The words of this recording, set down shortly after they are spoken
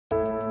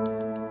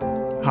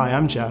Hi,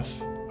 I'm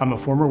Jeff. I'm a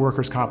former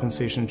workers'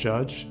 compensation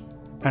judge,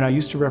 and I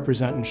used to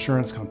represent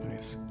insurance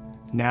companies.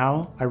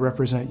 Now I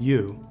represent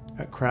you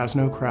at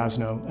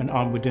Krasno, and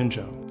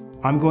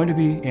Onwudinjo. I'm going to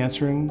be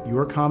answering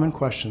your common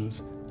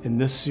questions in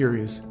this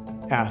series,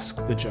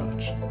 Ask the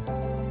Judge.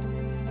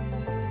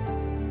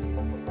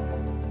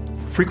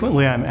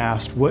 Frequently I'm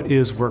asked, what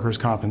is workers'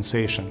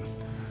 compensation?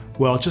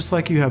 Well, just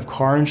like you have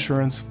car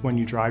insurance when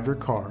you drive your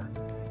car,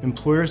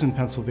 employers in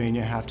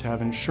Pennsylvania have to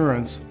have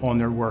insurance on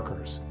their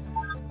workers.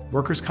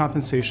 Workers'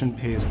 compensation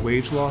pays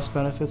wage loss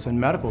benefits and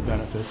medical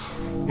benefits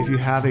if you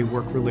have a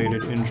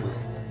work-related injury.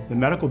 The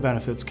medical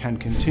benefits can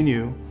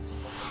continue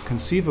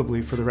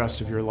conceivably for the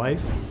rest of your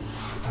life,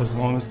 as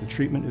long as the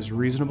treatment is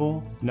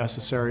reasonable,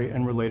 necessary,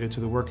 and related to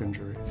the work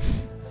injury.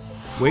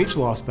 Wage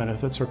loss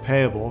benefits are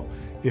payable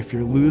if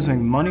you're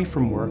losing money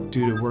from work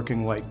due to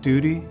working light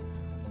duty,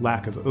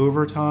 lack of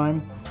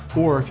overtime,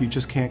 or if you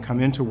just can't come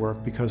into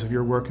work because of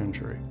your work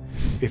injury.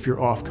 If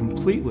you're off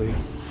completely,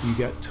 you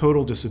get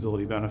total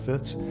disability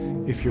benefits.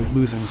 If you're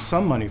losing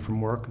some money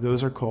from work,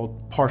 those are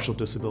called partial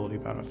disability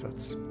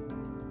benefits.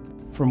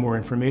 For more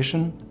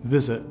information,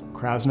 visit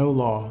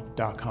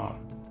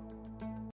krasnolaw.com.